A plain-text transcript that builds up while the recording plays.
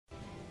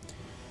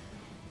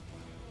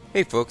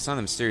Hey folks, I'm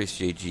the Mysterious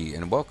JG,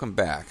 and welcome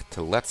back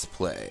to Let's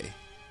Play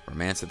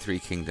Romance of Three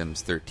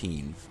Kingdoms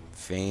 13,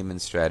 Fame and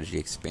Strategy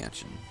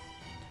Expansion.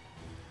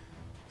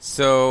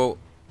 So,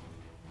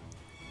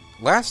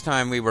 last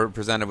time we were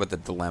presented with a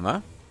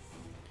dilemma.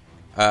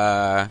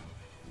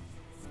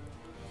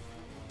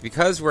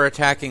 Because we're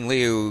attacking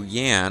Liu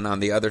Zhang on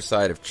the other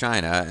side of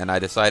China, and I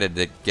decided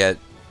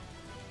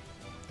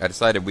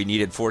we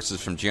needed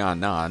forces from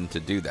Jiangnan to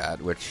do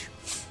that, which,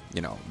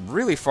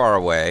 really far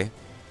away.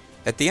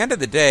 At the end of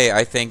the day,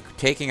 I think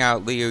taking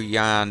out Liu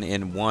Zhang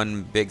in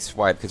one big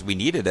swipe, because we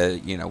needed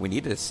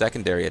a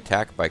secondary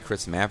attack by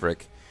Chris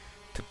Maverick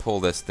to pull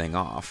this thing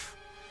off.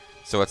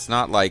 So it's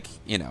not like,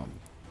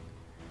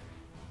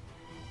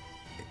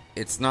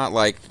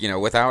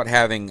 without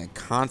having a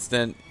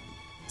constant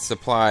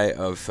supply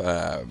of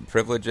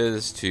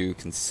privileges to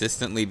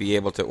consistently be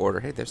able to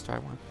order. Hey, there's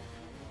Taiwan,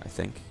 I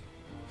think.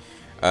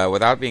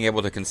 Without being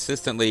able to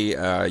consistently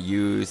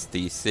use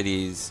the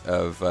cities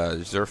of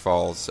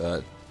Zerfal's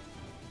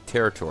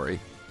territory,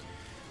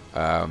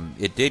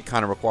 it did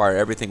kind of require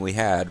everything we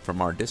had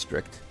from our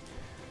district.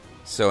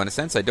 So in a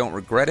sense, I don't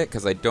regret it,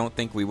 because I don't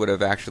think we would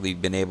have actually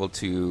been able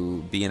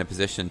to be in a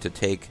position to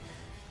take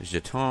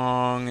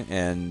Zhejiang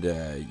and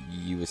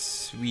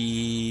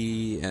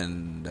Yusui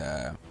and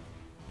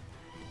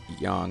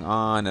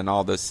Yang'an and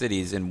all those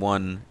cities in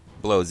one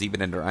blow,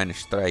 even under eine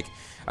Streik.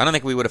 I don't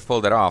think we would have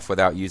pulled it off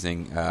without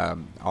using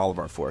all of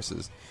our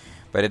forces.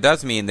 But it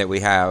does mean that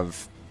we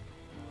have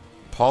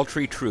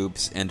paltry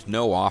troops and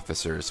no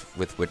officers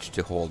with which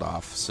to hold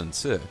off Sun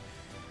Tzu.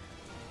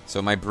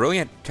 So my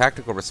brilliant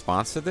tactical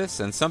response to this,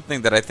 and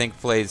something that I think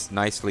plays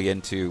nicely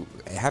into,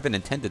 I haven't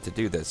intended to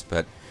do this,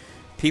 but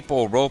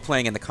people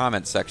role-playing in the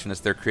comment section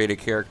as their created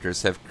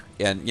characters have,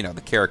 and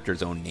the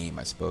character's own name,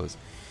 I suppose,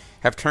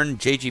 have turned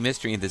JG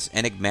Mystery into this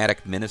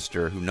enigmatic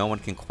minister who no one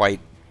can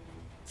quite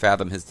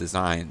fathom his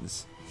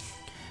designs.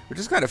 Which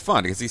is kind of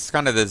fun, because he's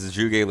kind of this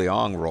Zhuge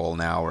Liang role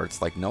now, where it's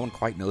like no one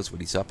quite knows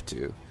what he's up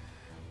to.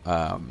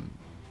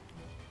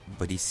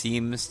 But he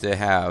seems to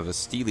have a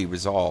steely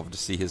resolve to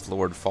see his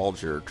Lord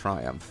Falger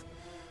triumph.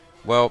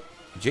 Well,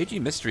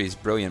 JG Mystery's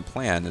brilliant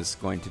plan is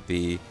going to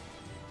be...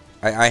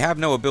 I have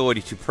no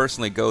ability to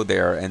personally go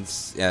there and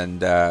sit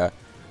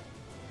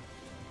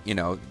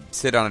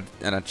on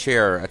a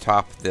chair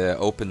atop the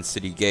open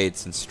city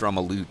gates and strum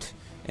a lute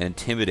and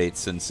intimidate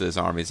Sun Tzu's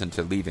armies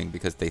into leaving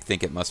because they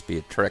think it must be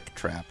a trick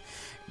trap.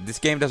 This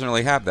game doesn't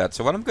really have that,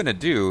 so what I'm going to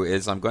do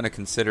is I'm going to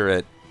consider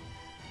it...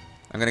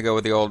 I'm going to go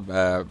with the old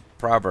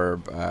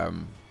proverb,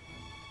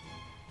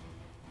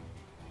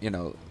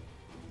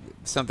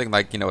 something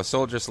like, a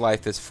soldier's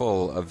life is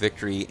full of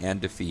victory and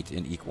defeat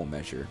in equal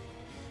measure.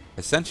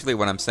 Essentially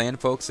what I'm saying,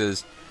 folks,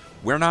 is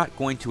we're not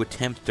going to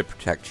attempt to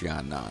protect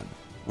Jiangnan.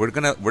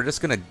 We're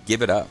just going to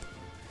give it up.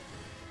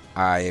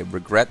 I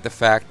regret the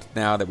fact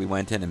now that we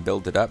went in and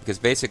built it up, because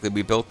basically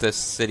we built this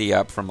city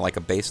up from like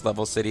a base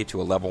level city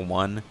to a level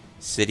 1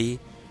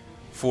 city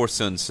for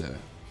Sun Tzu.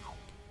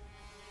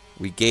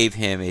 We gave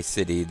him a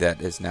city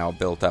that is now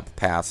built up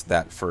past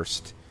that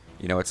first.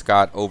 It's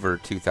got over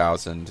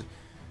 2,000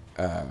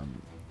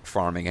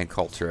 farming and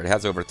culture. It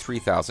has over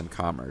 3,000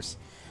 commerce.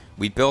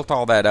 We built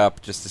all that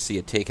up just to see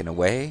it taken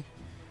away,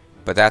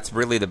 but that's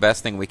really the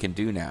best thing we can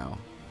do now.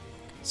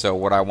 So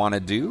what I want to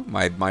do,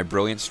 my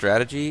brilliant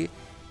strategy,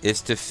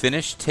 is to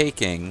finish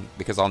taking,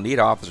 because I'll need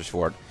officers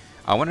for it,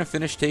 I want to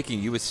finish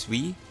taking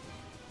Yusui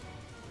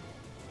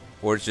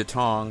or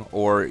Zhejiang,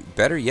 or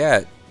better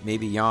yet,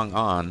 maybe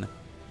Yang'an.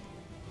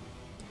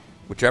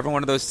 Whichever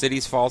one of those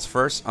cities falls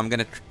first, I'm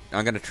gonna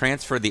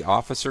transfer the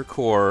officer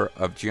corps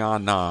of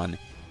Jiangnan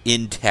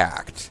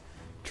intact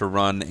to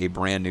run a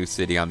brand new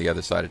city on the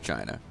other side of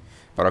China.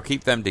 But I'll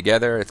keep them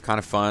together. It's kind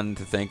of fun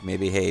to think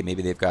maybe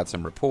they've got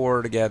some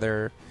rapport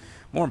together.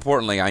 More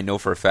importantly, I know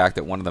for a fact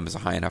that one of them is a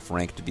high enough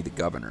rank to be the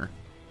governor.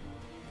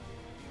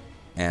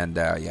 And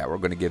we're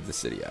going to give the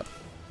city up.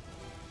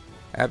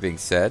 That being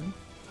said,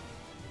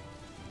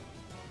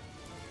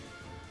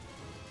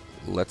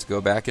 let's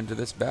go back into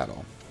this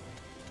battle.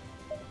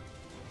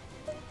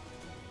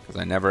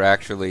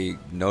 Because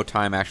no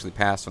time actually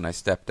passed when I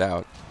stepped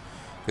out.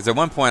 Because at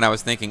one point I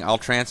was thinking, I'll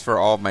transfer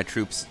all my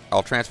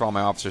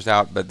officers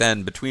out, but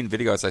then between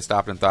videos I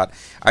stopped and thought,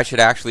 I should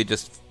actually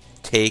just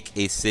take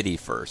a city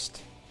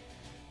first.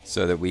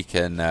 So that we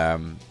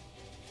can...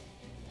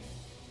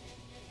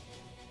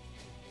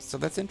 So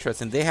that's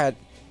interesting. They had...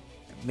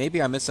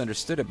 Maybe I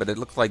misunderstood it, but it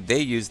looked like they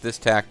used this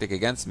tactic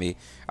against me.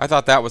 I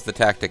thought that was the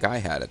tactic I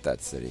had at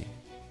that city.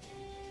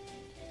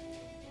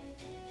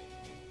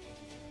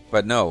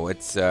 But no,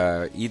 it's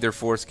either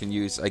force can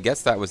use... I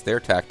guess that was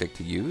their tactic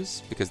to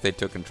use, because they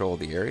took control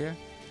of the area.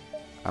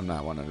 I'm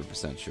not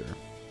 100% sure.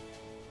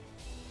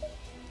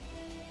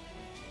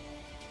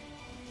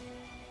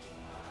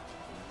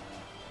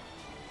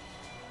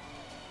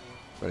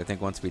 But I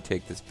think once we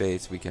take this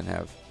base, we can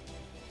have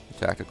a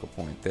tactical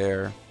point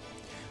there.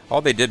 All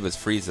they did was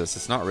freeze us.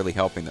 It's not really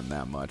helping them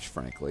that much,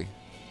 frankly.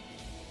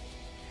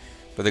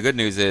 But the good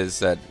news is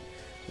that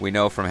we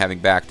know from having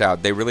backed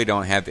out, they really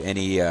don't have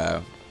any...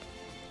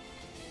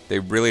 they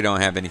really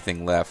don't have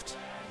anything left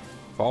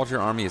Falls,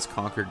 your army has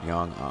conquered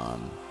Yang'an.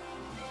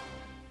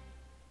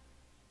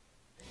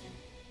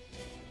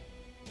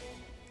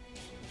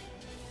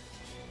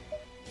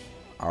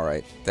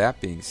 Alright, that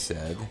being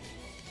said,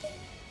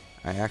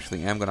 I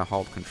actually am going to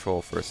halt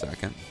control for a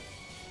second.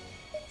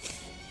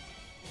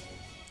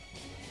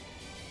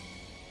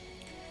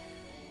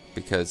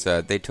 Because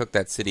they took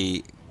that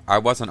city. I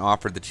wasn't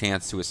offered the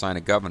chance to assign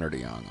a governor to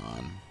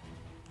Yang'an.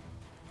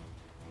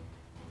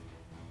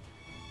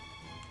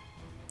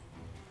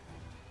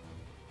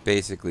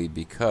 Basically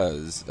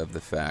because of the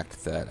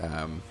fact that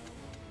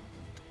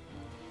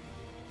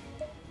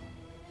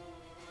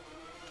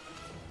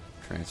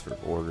transfer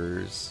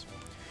orders.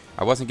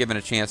 I wasn't given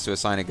a chance to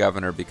assign a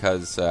governor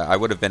because I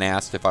would have been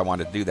asked if I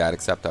wanted to do that,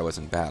 except I was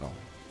in battle.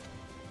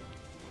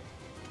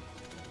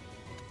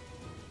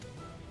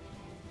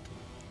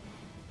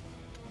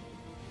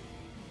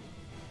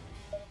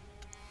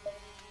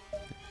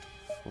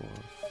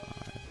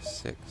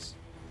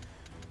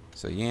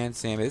 So Yan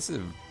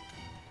Sam,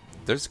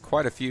 there's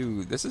quite a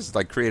few. This is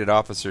like created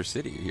officer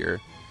city here.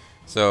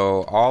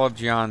 So all of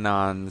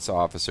Jiannan's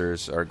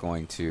officers are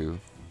going to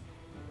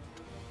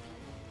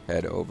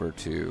head over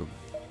to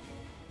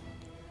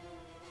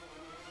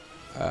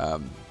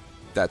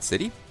that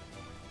city.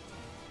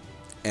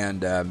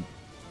 And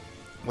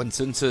when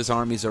Sun Ce's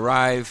armies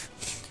arrive,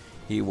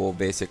 he will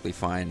basically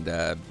find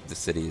the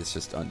city is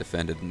just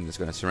undefended and is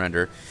going to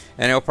surrender.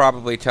 And he'll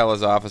probably tell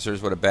his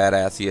officers what a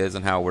badass he is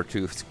and how we're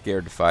too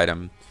scared to fight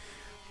him.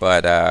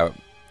 But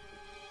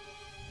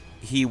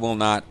he will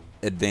not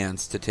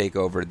advance to take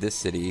over this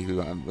city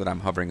that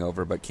I'm hovering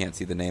over but can't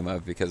see the name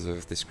of because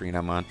of the screen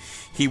I'm on.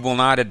 He will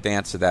not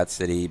advance to that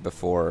city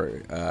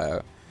before...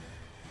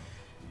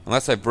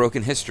 unless I've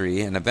broken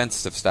history and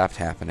events have stopped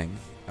happening.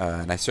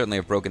 And I certainly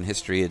have broken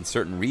history in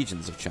certain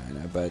regions of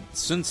China, but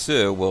Sun Ce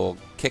will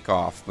kick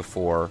off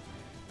before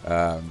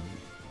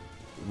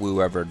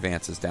Wu ever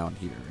advances down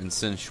here, and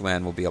Sun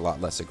Xuan will be a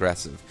lot less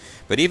aggressive.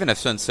 But even if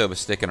Sun Ce was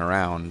sticking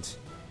around,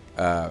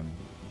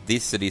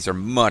 these cities are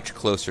much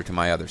closer to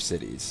my other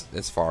cities,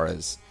 as far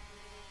as,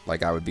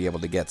 like, I would be able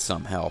to get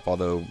some help,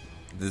 although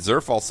the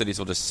Zerfall cities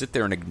will just sit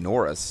there and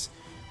ignore us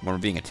when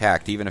we're being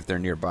attacked, even if they're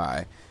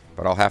nearby.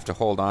 But I'll have to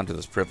hold on to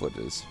those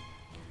privileges.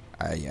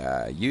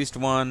 I used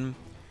one...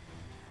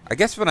 I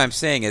guess what I'm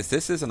saying is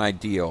this isn't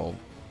ideal,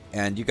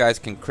 and you guys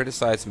can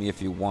criticize me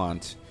if you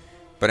want,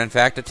 but in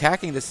fact,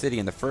 attacking the city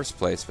in the first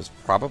place was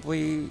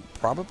probably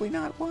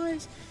not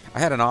wise. I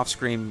had an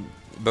off-screen,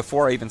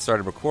 before I even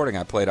started recording,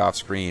 I played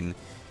off-screen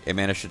and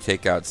managed to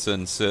take out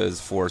Sun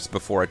Ce's force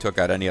before I took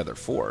out any other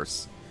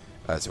force.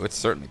 So it's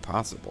certainly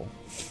possible,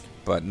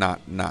 but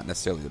not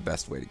necessarily the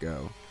best way to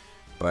go.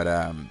 But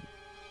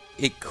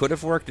it could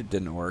have worked, it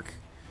didn't work,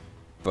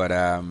 but...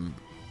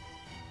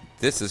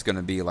 this is going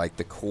to be like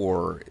the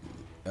core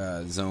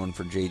zone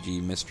for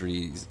JG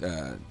Mysteries'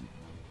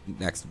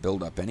 next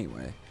build-up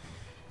anyway.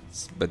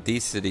 But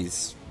these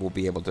cities will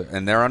be able to...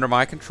 And they're under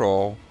my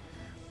control.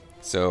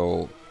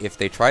 So if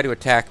they try to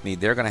attack me,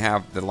 they're going to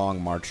have the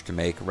long march to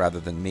make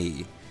rather than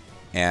me.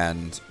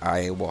 And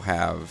I will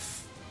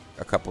have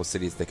a couple of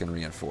cities they can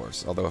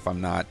reinforce. Although if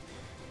I'm not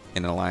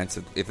in an alliance...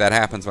 If that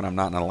happens when I'm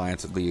not in an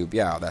alliance with Liu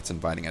Biao, that's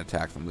inviting an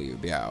attack from Liu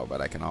Biao. But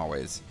I can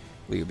always...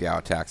 Liu Biao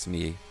attacks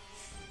me...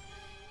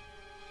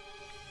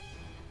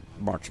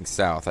 marching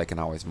south, I can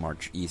always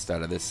march east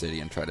out of this city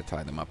and try to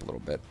tie them up a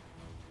little bit.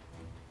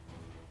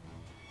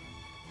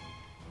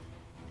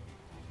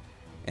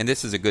 And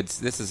this is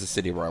a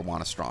city where I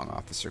want a strong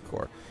officer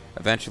corps.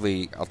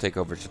 Eventually, I'll take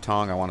over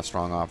Zhetong. I want a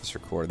strong officer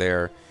corps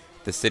there.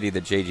 The city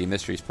that JG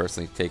Mysteries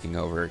personally taking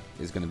over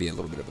is going to be a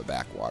little bit of a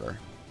backwater.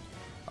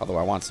 Although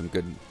I want some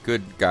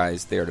good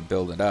guys there to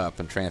build it up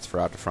and transfer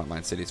out to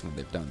frontline cities when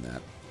they've done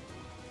that.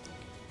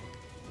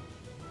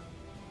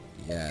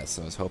 Yeah,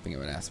 so I was hoping it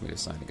would ask me to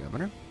assign a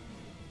governor.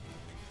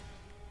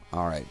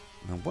 Alright,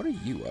 now what are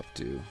you up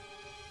to?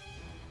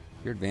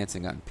 You're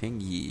advancing on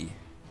Pingyi.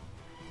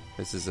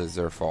 This is a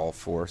Zerfall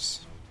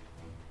force.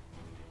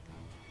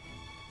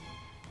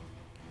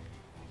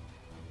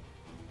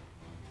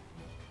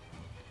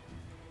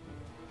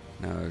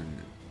 Now,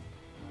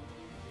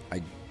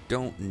 I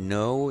don't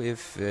know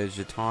if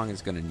Zhetong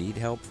is going to need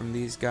help from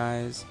these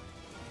guys,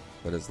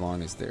 but as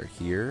long as they're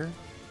here,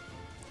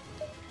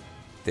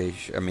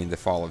 I mean, the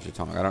fall of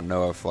Zhetong. I don't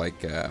know if,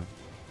 like,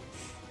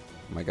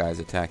 my guys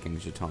attacking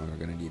Zhetong are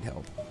going to need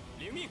help.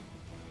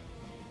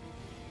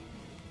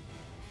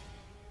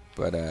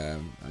 But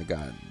I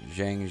got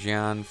Zhang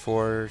Jian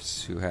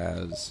force,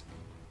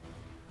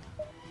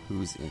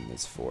 who's in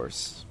this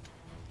force?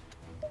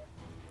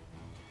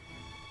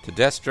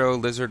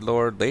 Tedestro, Lizard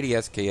Lord, Lady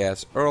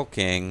SKS, Earl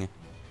King,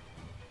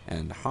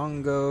 and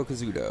Hongo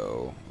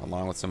Kazuto,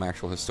 along with some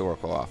actual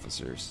historical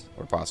officers,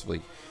 or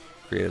possibly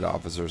created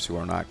officers who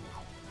are not...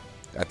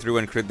 I threw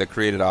in the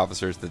created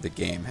officers that the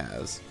game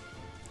has.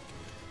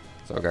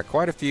 So I've got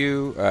quite a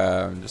few,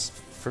 just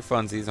for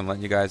funsies, I'm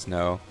letting you guys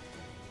know.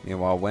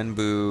 Meanwhile,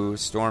 Wenbu,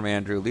 Storm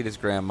Andrew, Lita's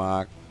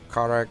Grandma,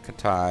 Karak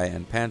Katai,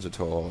 and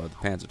Panzertol are the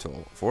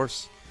Panzertol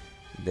force.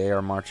 They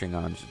are marching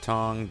on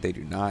Zhetong. They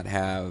do not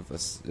have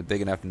a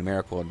big enough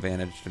numerical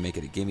advantage to make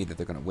it a gimme that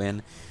they're going to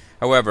win.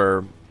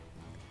 However,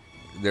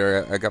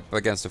 they're up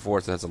against a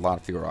force that has a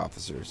lot fewer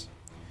officers.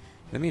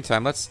 In the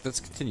meantime, let's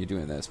continue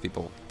doing this.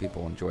 People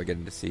enjoy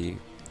getting to see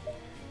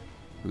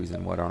who's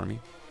in what army.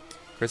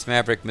 Chris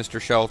Maverick,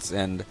 Mr. Schultz,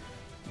 and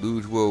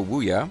Liu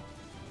Zhang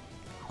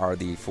are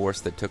the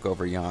force that took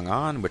over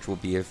Yang'an, which will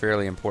be a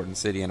fairly important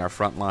city in our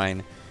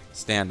frontline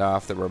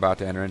standoff that we're about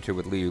to enter into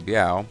with Liu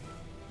Biao,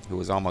 who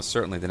is almost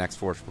certainly the next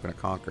force we're going to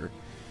conquer.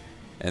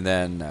 And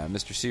then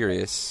Mr.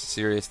 Sirius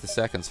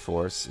II's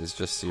force is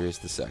just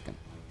Sirius II.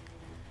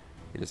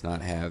 He does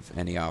not have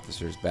any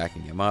officers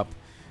backing him up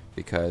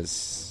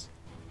because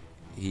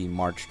he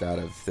marched out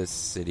of this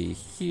city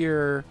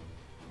here.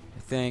 I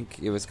think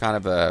it was kind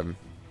of a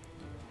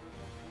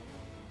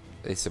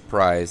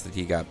surprise that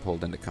he got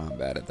pulled into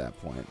combat at that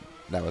point.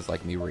 That was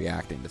like me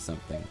reacting to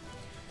something.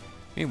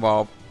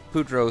 Meanwhile,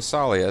 Pedro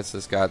Salias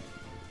has got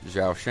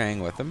Zhao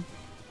Sheng with him.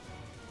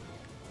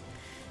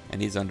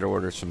 And he's under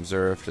orders from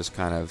Zerf, just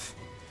kind of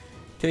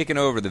taking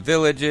over the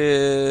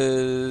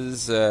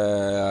villages,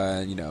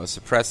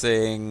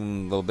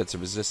 suppressing little bits of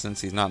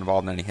resistance. He's not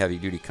involved in any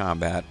heavy-duty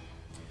combat.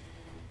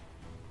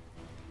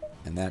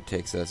 And that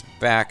takes us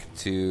back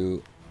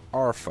to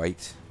our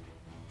fight,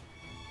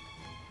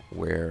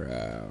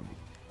 where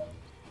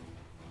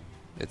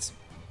it's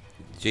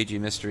JG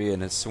Mystery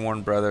and his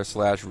sworn brother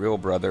 / real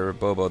brother,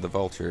 Bobo the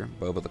Vulture,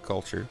 Bobo the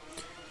Culture.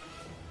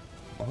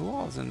 Well, who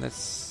all is in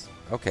this?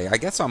 Okay, I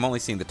guess I'm only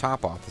seeing the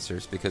top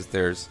officers because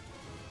there's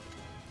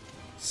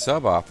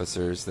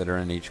sub-officers that are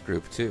in each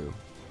group too.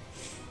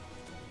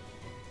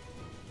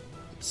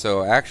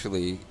 So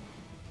actually,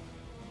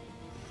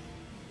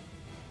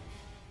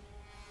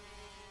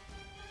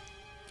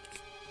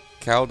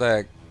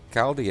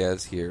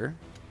 Chaldea's here.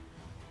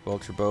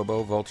 Vulture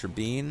Bobo, Vulture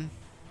Bean.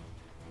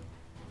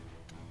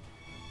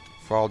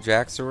 Fall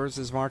Jaxors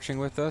is marching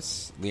with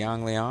us.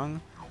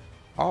 Liang.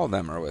 All of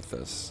them are with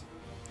us.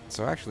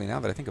 So actually, now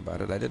that I think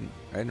about it, I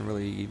didn't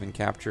really even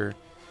capture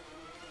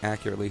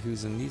accurately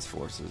who's in these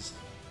forces.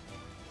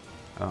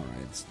 Alright,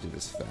 let's do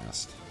this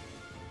fast.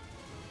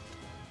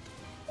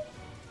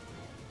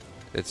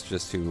 It's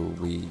just who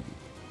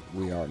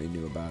we already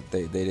knew about.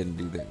 They didn't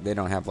do that. They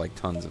don't have like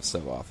tons of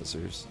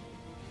sub-officers.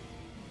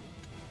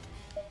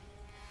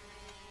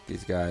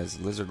 These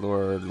guys, Lizard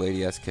Lord, Lady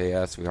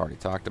SKS, we already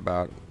talked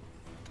about.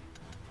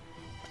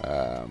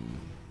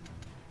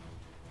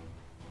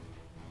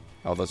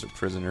 All those are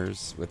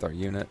prisoners with our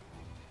unit.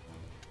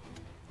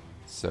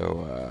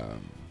 So,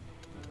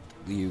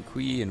 Liu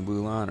Kui and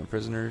Wulan are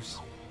prisoners.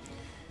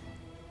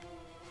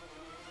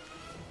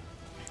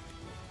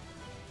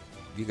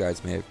 You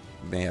guys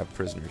may have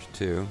prisoners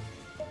too.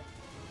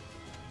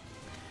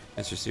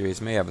 Mr. Sirius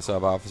may have a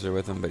sub-officer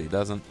with him, but he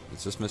doesn't.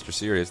 It's just Mr.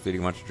 Sirius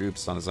leading a bunch of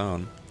troops on his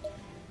own.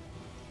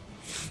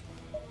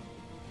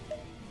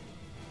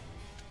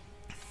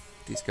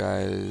 These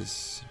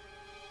guys...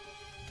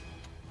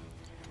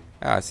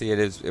 see,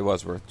 it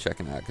was worth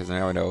checking out, because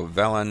now I know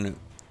Velen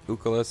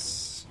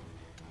Ukalis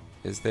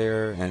is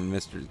there, and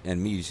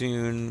Mi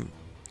Jun,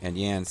 and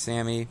Yan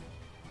Sammy,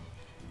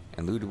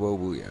 and Luduo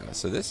Wuya.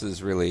 So this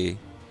is really...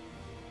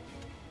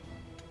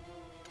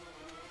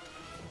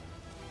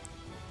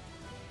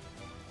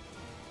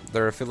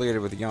 They're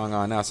affiliated with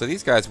Yang'an now. So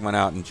these guys went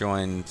out and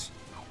joined...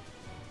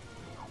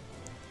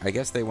 I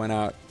guess they went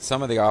out...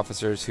 Some of the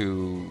officers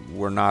who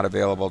were not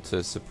available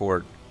to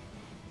support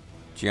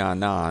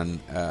Jiannan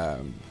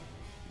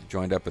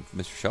joined up with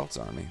Mr. Schultz's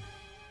army.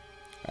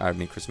 I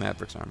mean, Chris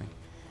Maverick's army.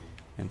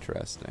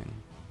 Interesting.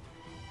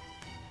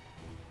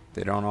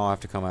 They don't all have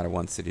to come out of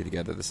one city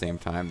together at the same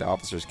time. The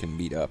officers can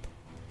meet up.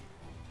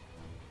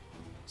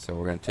 So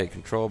we're going to take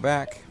control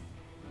back.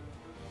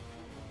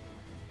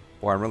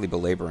 Boy, I'm really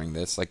belaboring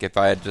this. Like, if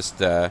I had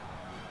just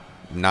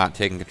not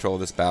taken control of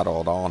this battle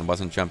at all and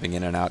wasn't jumping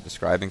in and out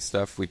describing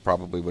stuff, we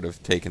probably would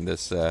have taken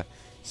this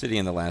city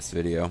in the last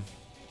video.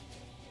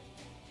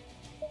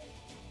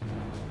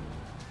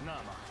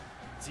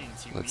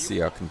 Let's see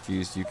how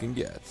confused you can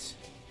get.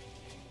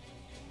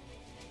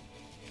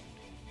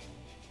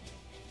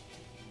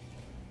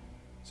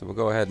 So we'll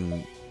go ahead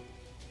and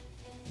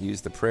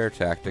use the prayer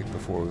tactic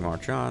before we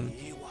march on.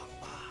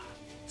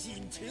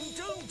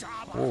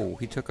 Oh,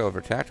 he took over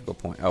tactical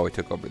point. Oh, he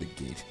took over the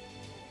gate.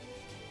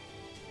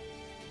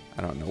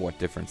 I don't know what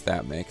difference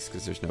that makes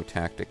because there's no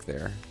tactic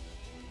there.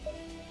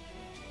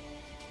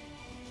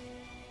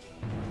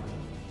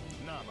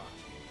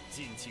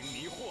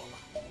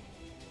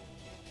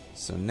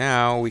 So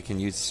now we can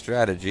use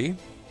strategy.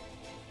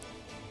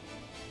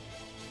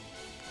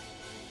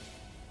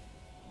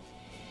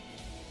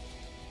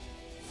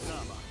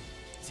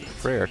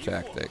 Prayer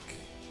tactic.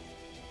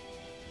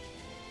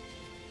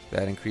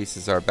 That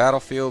increases our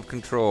battlefield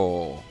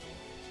control,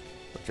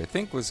 which I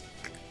think was,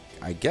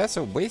 I guess,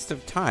 a waste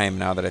of time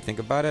now that I think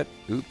about it.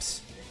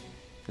 Oops.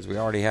 Because we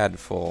already had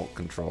full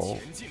control.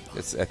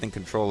 I think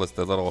control is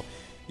the little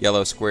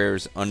yellow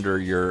squares under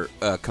your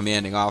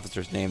commanding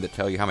officer's name that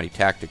tell you how many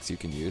tactics you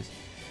can use.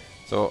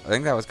 So I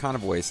think that was kind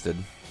of wasted.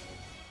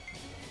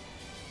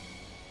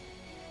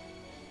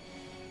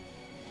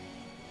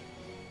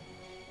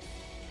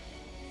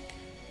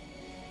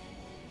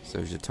 So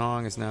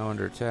Zhetong is now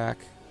under attack.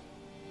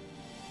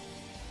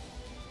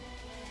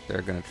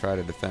 They're going to try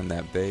to defend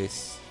that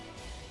base.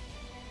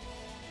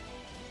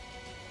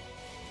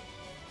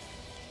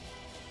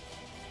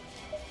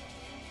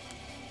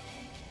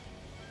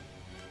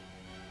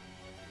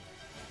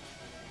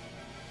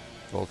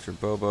 Vulture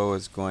Bobo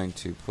is going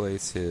to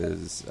place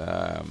his...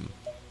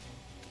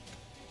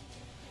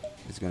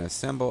 he's going to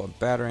assemble a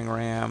battering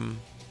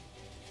ram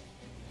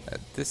at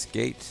this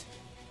gate.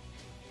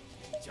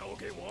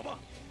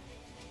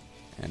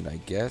 And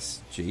I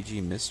guess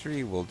JG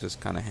Mystery will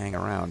just kind of hang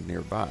around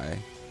nearby.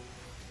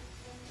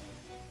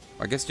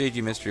 I guess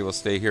JG Mystery will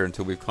stay here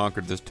until we've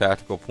conquered this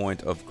tactical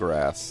point of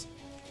grass.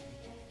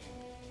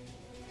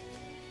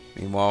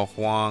 Meanwhile,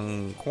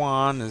 Huang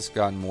Quan has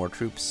gotten more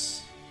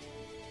troops.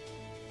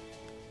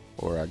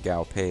 Or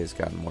Gao Pei has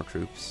gotten more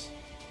troops.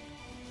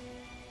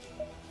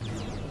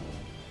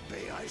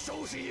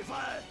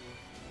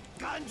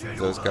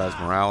 Those guys'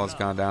 morale has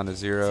gone down to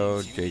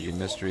 0. JG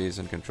Mystery is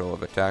in control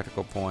of a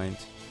tactical point.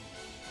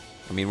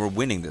 I mean, we're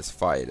winning this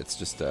fight. It's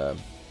just I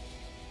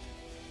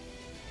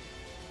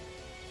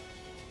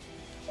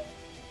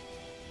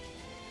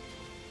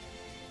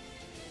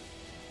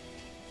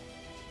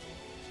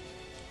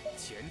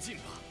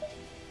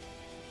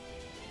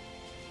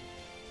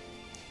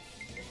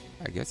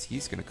guess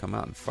he's going to come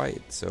out and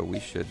fight, so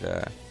we should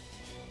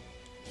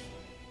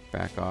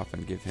back off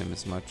and give him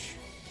as much,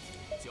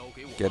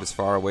 get as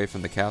far away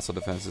from the castle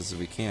defenses as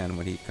we can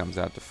when he comes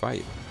out to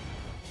fight.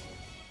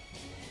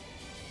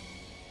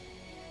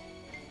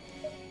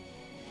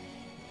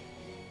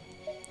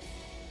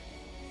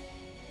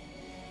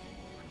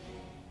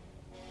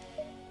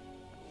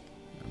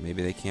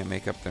 Maybe they can't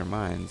make up their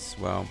minds.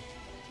 Well,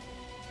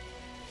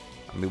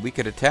 I mean, we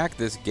could attack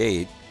this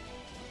gate.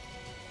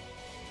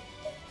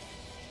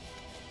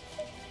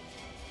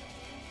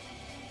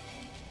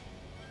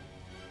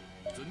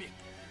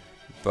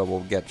 But we'll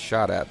get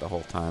shot at the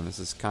whole time. This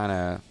is kind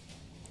of...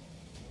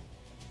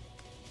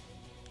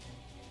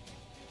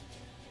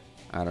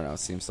 I don't know.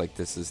 Seems like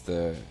this is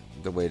the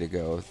way to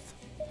go.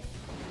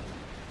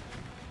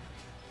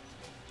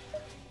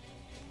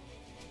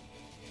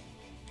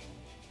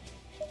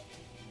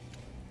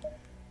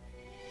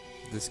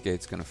 This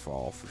gate's going to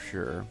fall for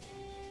sure.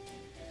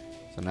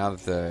 So now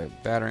that the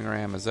battering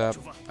ram is up,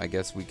 I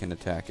guess we can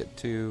attack it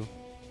too.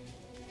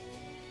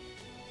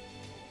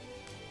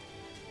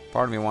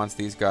 Part of me wants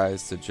these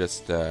guys to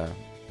just,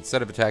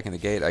 instead of attacking the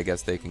gate, I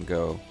guess they can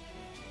go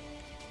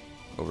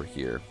over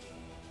here.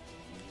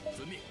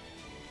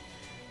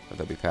 Or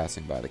they'll be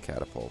passing by the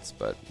catapults,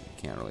 but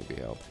can't really be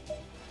helped.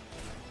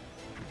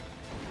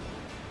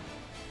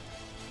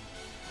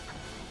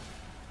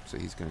 So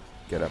he's going to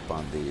get up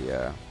on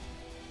the...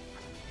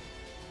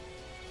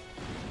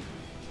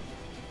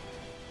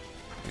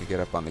 get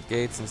up on the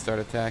gates and start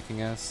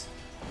attacking us.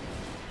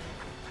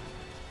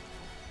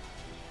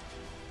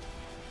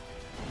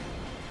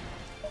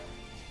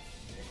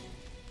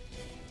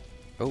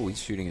 Oh,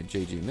 he's shooting at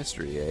JG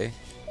Mystery, eh?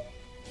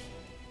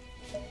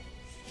 I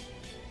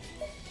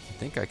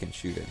think I can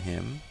shoot at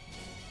him.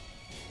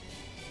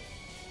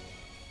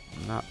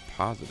 I'm not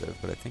positive,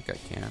 but I think I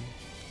can.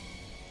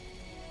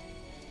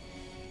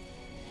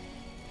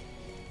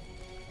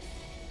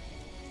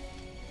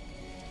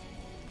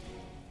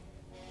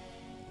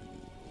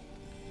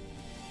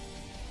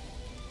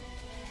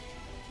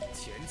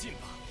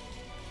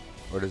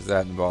 Or does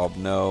that involve?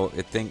 No,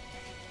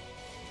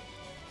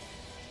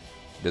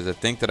 does it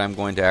think that I'm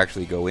going to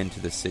actually go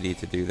into the city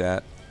to do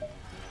that?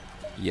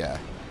 Yeah.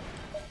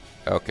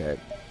 Okay.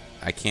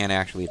 I can't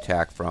actually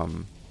attack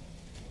from...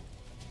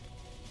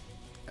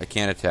 I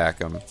can't attack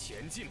him.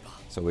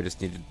 So we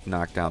just need to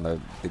knock down the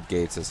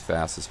gates as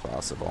fast as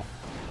possible.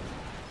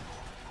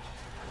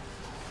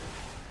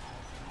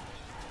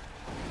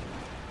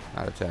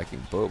 Not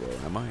attacking Bobo,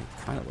 am I?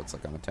 Kind of looks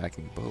like I'm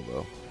attacking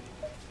Bobo.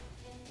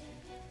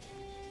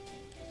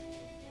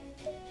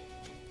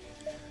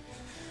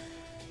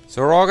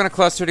 So we're all going to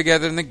cluster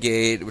together in the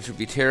gate, which would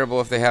be terrible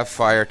if they have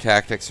fire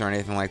tactics or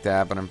anything like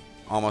that, but I'm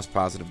almost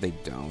positive they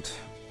don't.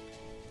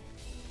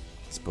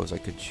 I suppose I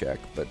could check,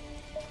 but...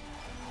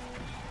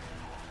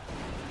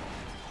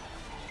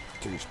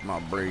 Taste my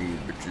blade,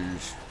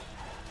 bitches.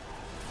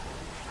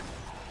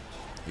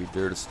 You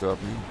dare to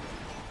stop me?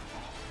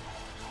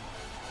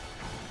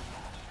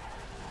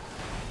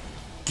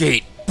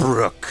 Gate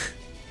Brook!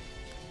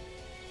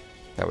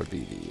 That would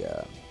be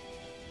the,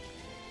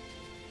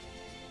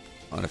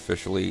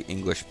 unofficially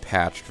English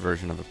patched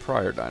version of a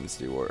prior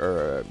Dynasty War,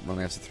 or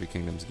Romance of Three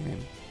Kingdoms game.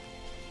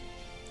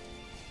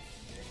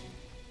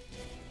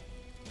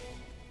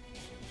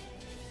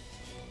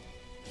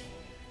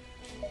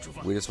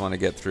 We just want to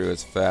get through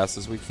as fast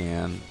as we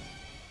can.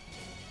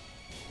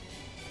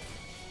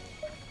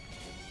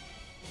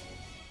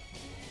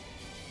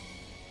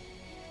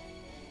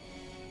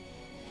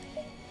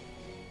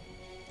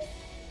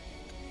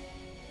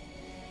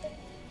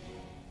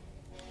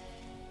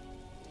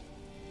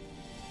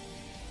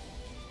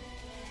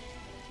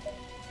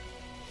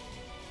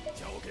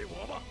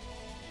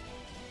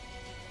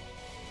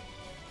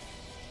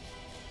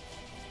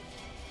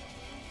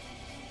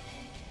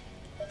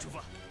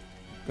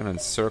 I'm going to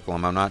encircle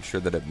him. I'm not sure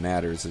that it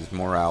matters. His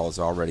morale is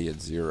already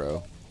at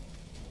 0.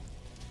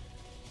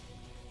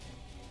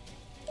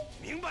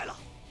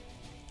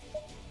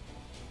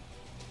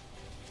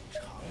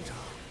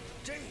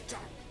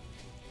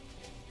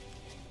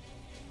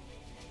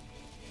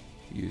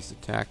 Use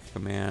attack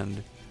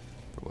command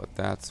for what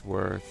that's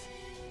worth.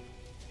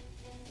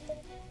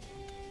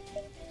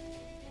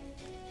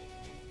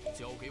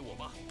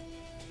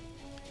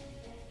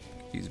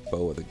 Use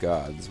Bow of the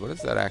Gods. What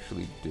does that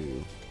actually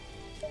do?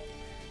 I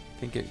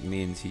think it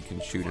means he can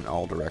shoot in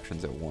all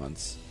directions at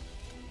once.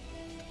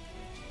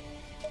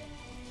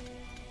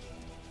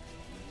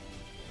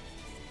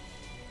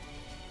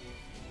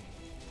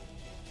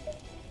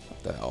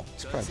 What the hell?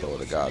 Let's try Bow of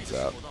the Gods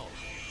out.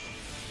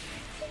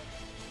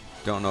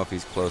 Don't know if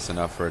he's close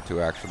enough for it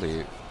to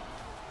actually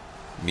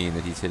mean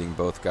that he's hitting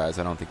both guys.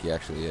 I don't think he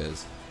actually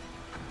is.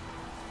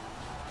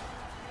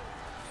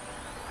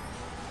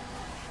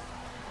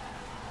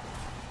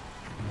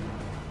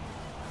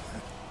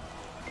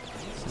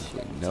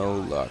 Simply no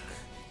luck.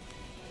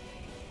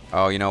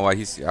 Oh, you know what?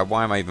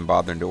 Why am I even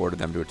bothering to order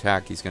them to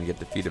attack? He's going to get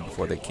defeated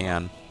before they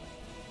can.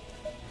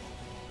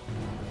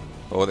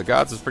 Oh, the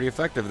Gods is pretty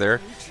effective there.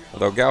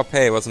 Although Gao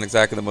Pei wasn't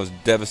exactly the most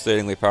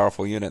devastatingly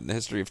powerful unit in the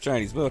history of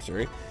Chinese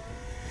military.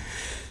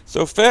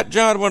 So Fat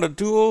John won a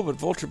duel, but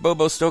Vulture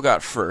Bobo still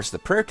got first. The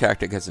prayer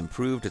tactic has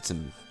improved. Its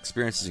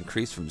experience has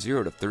increased from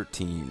 0 to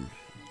 13.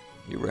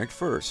 You ranked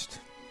first.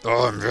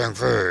 Oh, I'm Zhang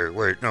Fei.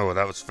 Wait, no,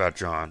 that was Fat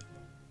John.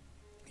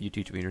 You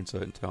teach me your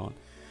insight and talent.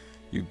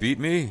 You beat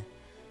me?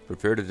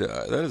 Prepare to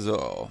die. That is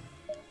all.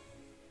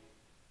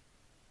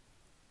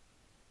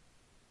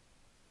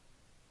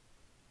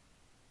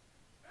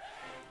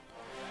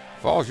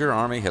 Falls, your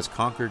army has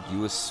conquered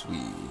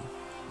Yuesui.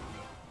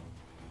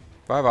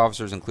 5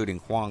 officers, including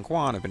Huang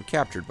Quan, have been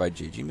captured by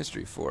JG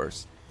Mystery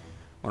Force.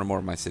 One or more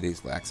of my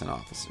cities lacks an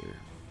officer.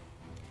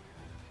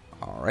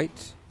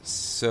 Alright,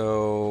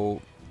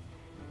 so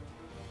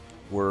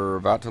we're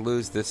about to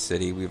lose this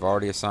city. We've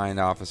already assigned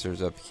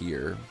officers up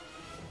here.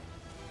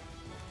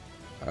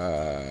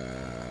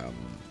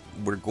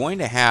 We're going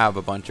to have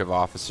a bunch of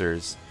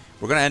officers.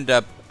 We're going to end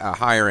up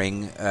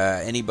hiring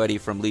anybody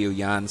from Liu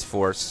Yan's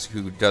force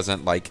who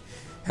doesn't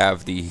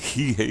have the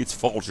 "he hates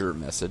Falger"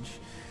 message.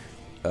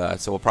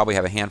 So we'll probably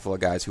have a handful of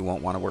guys who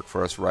won't want to work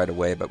for us right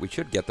away, but we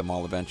should get them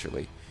all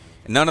eventually.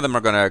 And none of them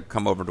are going to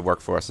come over to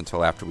work for us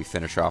until after we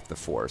finish off the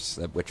force,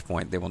 at which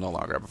point they will no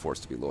longer have a force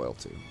to be loyal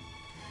to.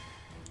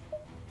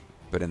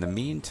 But in the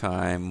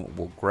meantime,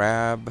 we'll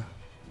grab...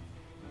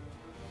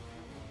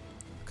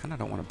 I kind of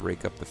don't want to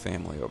break up the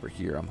family over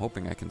here. I'm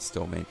hoping I can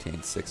still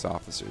maintain 6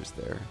 officers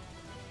there.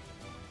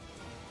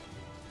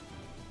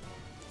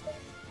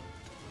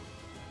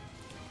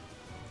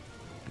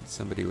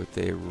 Somebody with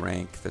a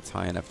rank that's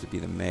high enough to be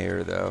the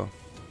mayor, though.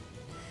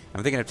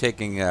 I'm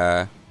thinking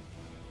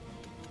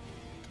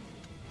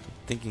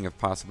of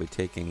possibly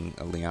taking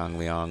a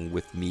Liang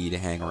with me to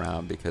hang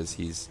around because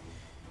he's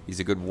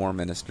a good war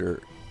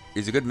minister.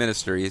 He's a good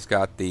minister. He's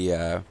got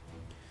the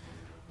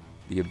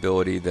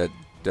ability that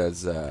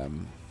does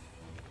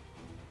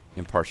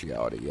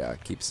impartiality. Yeah,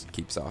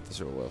 keeps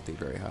officer loyalty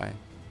very high.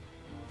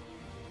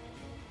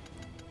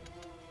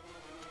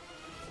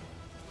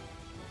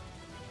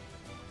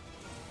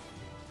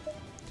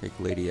 Take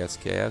Lady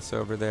SKS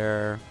over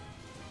there.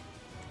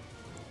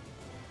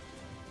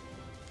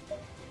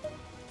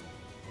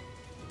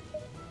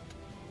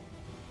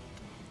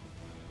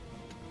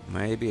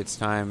 Maybe it's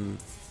time...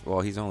 Well,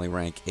 he's only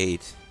rank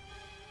 8.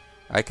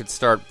 I could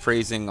start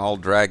praising All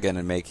Dragon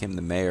and make him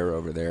the mayor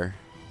over there.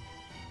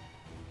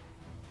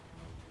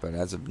 But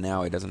as of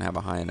now, he doesn't have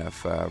a high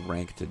enough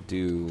rank to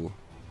do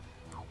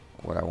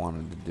what I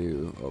wanted to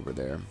do over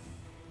there.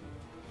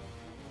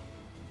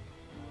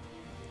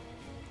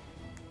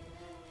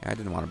 I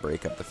didn't want to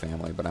break up the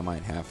family, but I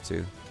might have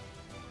to.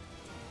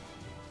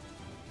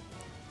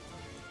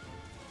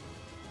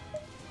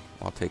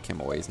 I'll take him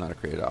away. He's not a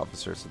created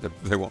officer, so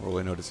they won't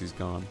really notice he's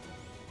gone.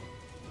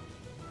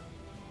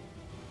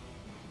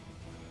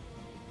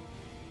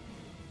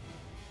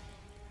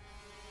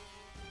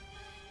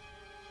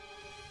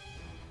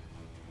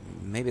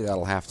 Maybe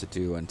that'll have to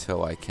do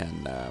until I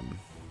can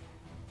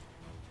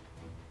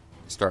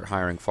start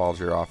hiring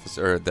Falger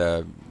officer, or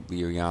the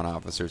Liu Yan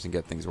officers, and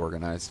get things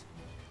organized.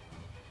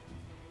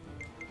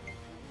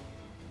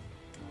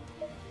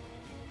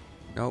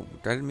 No,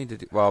 I didn't mean to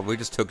do... Well, we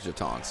just took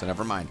Jatong, so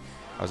never mind.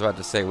 I was about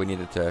to say we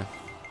needed to...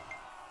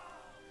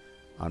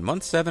 On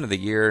month 7 of the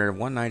year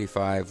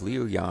 195,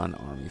 Liu Yan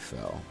army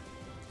fell.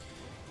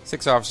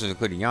 6 officers,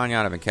 including Yan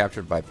Yan, have been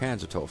captured by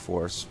Panzertoll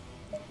force,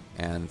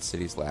 and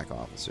cities lack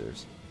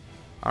officers.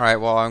 Alright,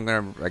 well,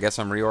 I guess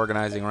I'm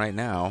reorganizing right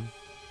now.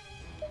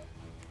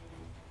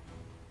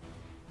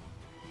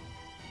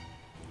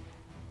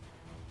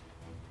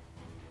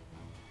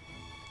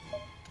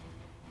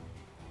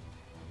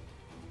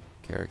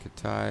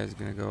 Karakatai is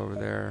going to go over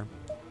there.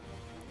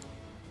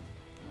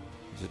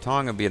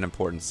 Jatong would be an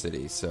important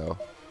city, so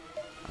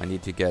I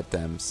need to get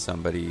them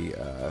somebody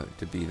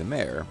to be the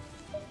mayor.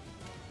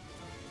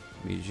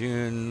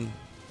 Mijun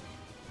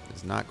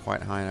is not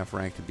quite high enough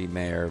rank to be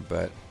mayor,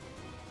 but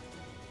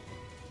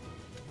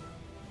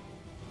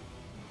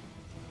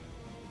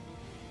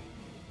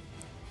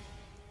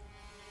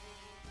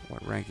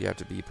what rank do you have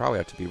to be? You probably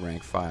have to be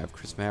rank 5.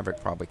 Chris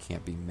Maverick probably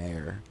can't be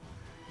mayor,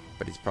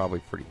 but he's probably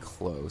pretty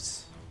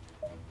close.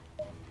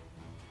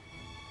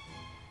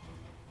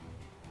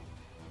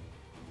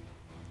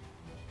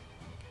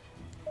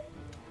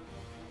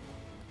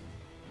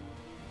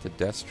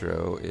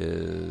 Tedestro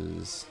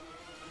is...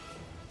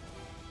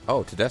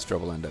 Oh, Tedestro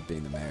will end up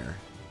being the mayor.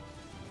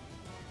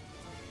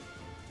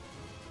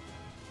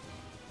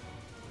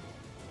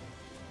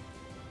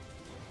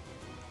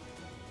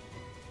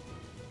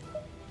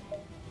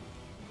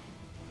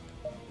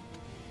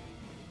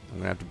 I'm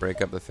going to have to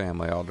break up the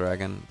family, All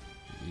Dragon.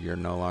 You're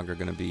no longer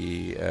going to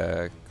be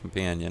a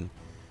companion.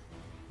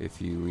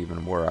 If you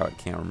even were, I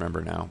can't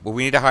remember now. But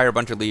we need to hire a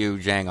bunch of Liu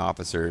Zhang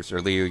officers,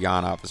 or Liu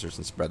Yan officers,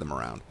 and spread them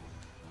around.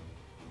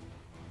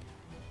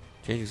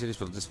 Changing cities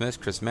will dismiss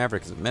Chris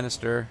Maverick as a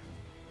minister.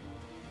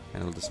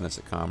 And it'll dismiss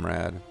a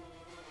comrade.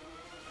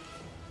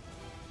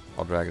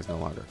 All Drag is no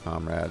longer a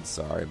comrade.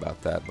 Sorry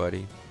about that,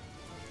 buddy.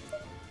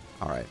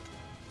 Alright.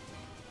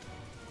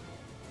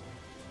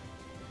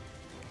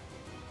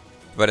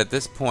 But at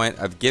this point,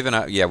 I've given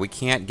up. Yeah, we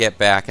can't get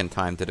back in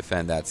time to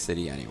defend that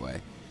city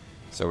anyway.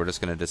 So we're just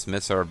going to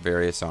dismiss our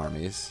various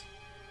armies.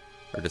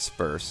 Or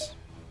disperse.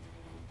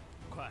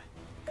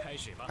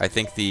 I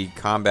think the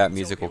combat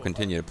music will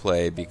continue to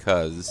play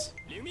because...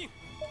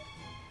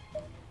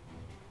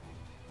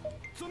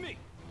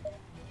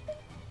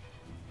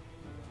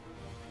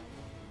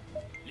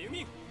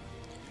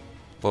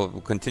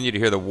 We'll continue to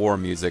hear the war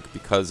music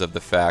because of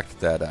the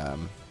fact that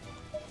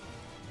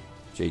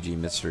JG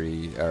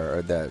Mystery,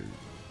 or that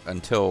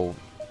until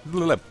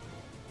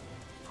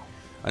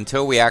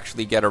we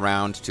actually get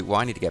around to... Well,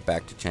 I need to get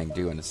back to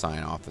Chengdu and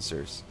assign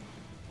officers,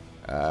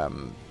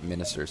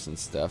 ministers and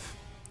stuff.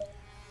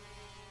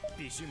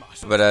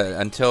 But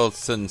until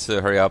Sun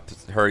Tzu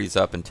hurries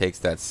up and takes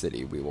that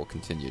city, we will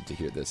continue to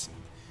hear this.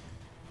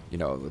 You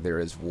know, there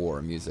is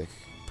war music.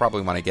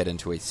 Probably when I get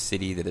into a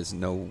city that is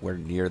nowhere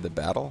near the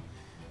battle,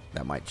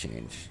 that might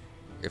change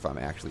if I'm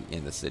actually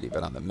in the city.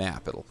 But on the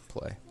map, it'll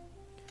play.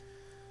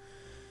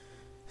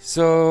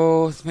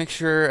 So let's make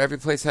sure every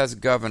place has a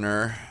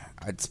governor.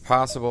 It's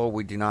possible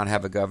we do not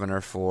have a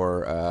governor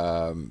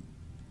for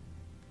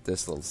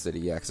this little city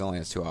yet, because it only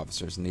has 2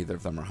 officers. Neither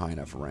of them are high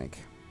enough rank.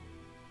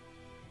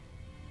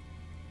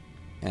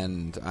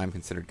 And I'm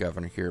considered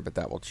governor here, but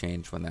that will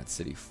change when that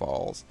city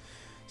falls.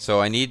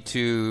 So I need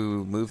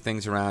to move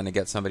things around and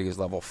get somebody who's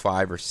level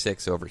 5 or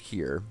 6 over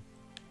here.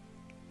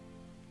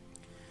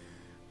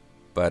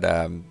 But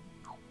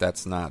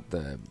that's not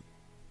the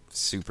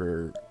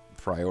super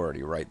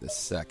priority right this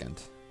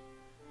second.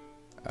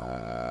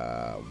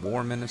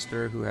 War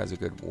Minister, who has a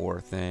good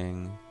war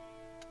thing.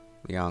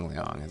 Liang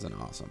has an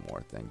awesome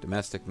war thing.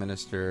 Domestic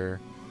Minister.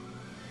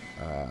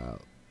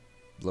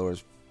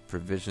 Lowers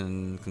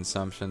provision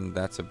consumption,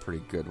 that's a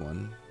pretty good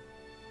one.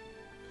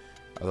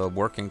 Although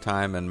working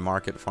time and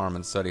market, farm,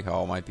 and study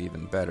hall might be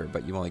even better,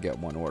 but you only get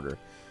 1 order.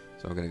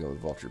 So I'm going to go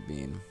with Vulture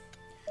Bean.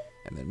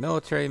 And then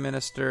military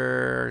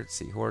minister, let's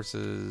see,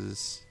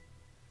 horses,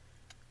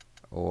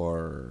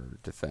 or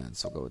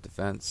defense. We'll go with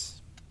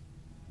defense.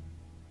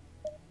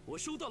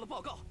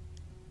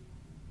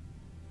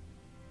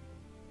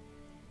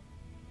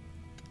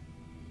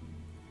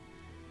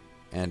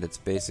 And it's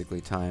basically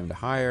time to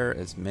hire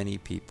as many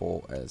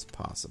people as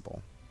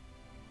possible.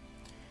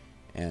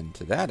 And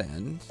to that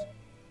end,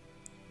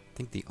 I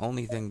think the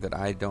only thing that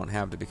I don't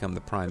have to become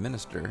the Prime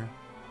Minister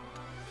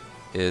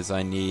is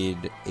I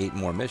need 8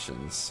 more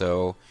missions.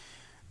 So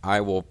I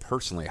will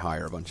personally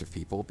hire a bunch of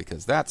people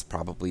because that's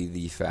probably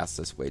the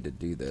fastest way to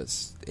do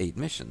this. 8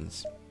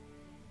 missions.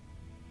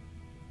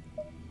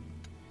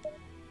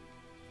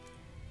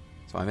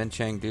 So I'm in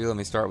Chengdu. Let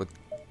me start with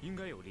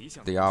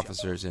the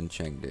officers in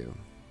Chengdu.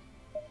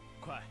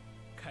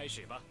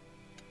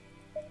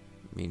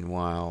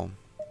 Meanwhile,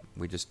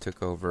 we just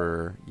took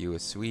over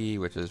Usui,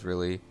 which is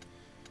really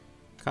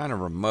kind of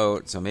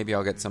remote, so maybe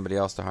I'll get somebody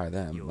else to hire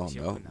them. Well,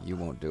 no, you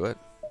won't do it.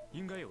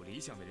 You're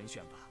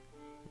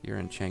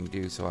in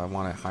Chengdu, so I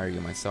want to hire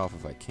you myself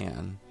if I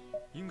can.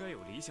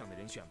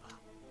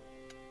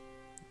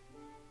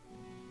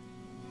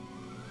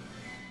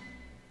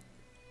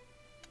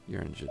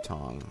 You're in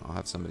Jitong. I'll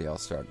have somebody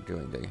else start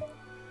doing the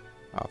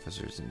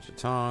officers in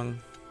Jitong.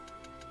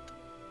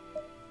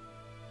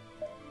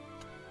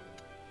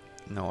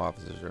 No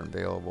officers are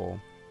available.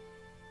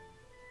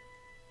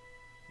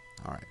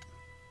 Alright.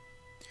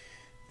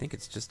 I think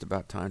it's just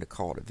about time to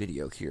call it a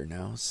video here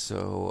now.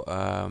 So,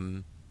 I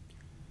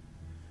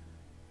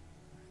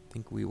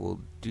think we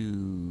will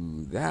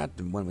do that.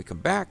 And when we come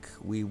back,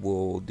 we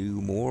will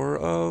do more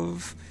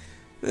of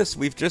this.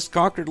 We've just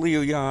conquered Liu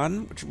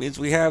Yan, which means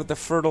we have the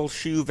fertile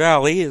Shu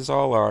Valley is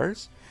all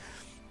ours.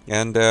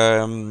 And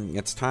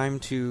it's time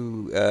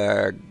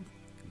to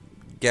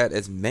get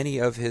as many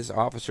of his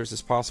officers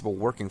as possible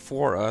working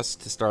for us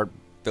to start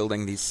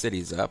building these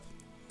cities up.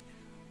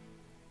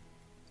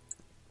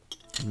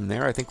 From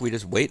there, I think we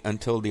just wait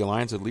until the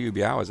alliance with Liu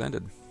Biao has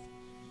ended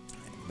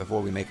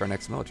before we make our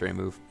next military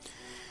move.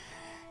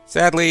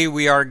 Sadly,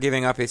 we are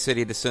giving up a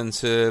city to Sun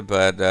Tzu,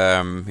 but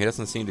he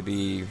doesn't seem to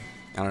be...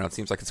 I don't know, it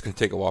seems like it's going to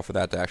take a while for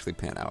that to actually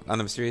pan out. I'm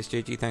the Mysterious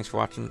JG, thanks for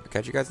watching.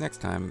 Catch you guys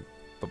next time.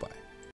 Bye-bye.